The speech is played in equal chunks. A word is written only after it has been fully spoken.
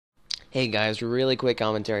Hey guys, really quick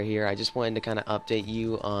commentary here. I just wanted to kind of update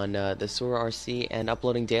you on the SoaR and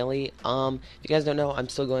uploading daily. If you guys don't know, I'm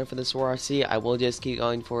still going for the SoaR. I will just keep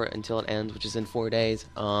going for it until it ends, which is in 4 days.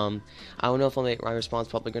 I don't know if I'll make my response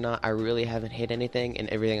public or not. I really haven't hit anything, and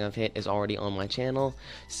everything I've hit is already on my channel.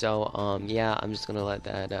 So yeah, I'm just gonna let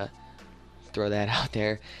that throw that out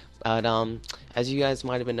there. But as you guys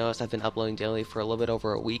might have been noticed, I've been uploading daily for a little bit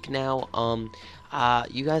over a week now.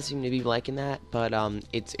 You guys seem to be liking that, but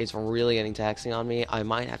it's really getting taxing on me. I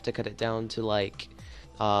might have to cut it down to like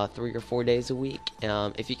 3 or 4 days a week.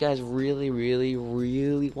 If you guys really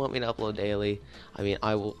want me to upload daily, I mean,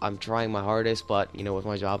 I'm trying my hardest, but you know, with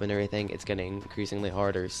my job and everything, it's getting increasingly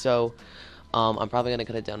harder. So, I'm probably gonna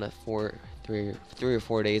cut it down to 3 or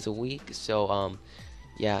 4 days a week. So,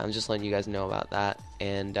 yeah, I'm just letting you guys know about that.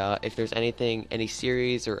 And if there's anything, any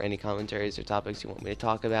series or any commentaries or topics you want me to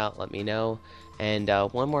talk about, let me know. And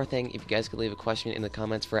one more thing, if you guys could leave a question in the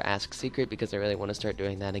comments for Ask Secret, because I really want to start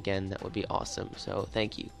doing that again, that would be awesome. So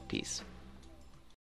thank you. Peace.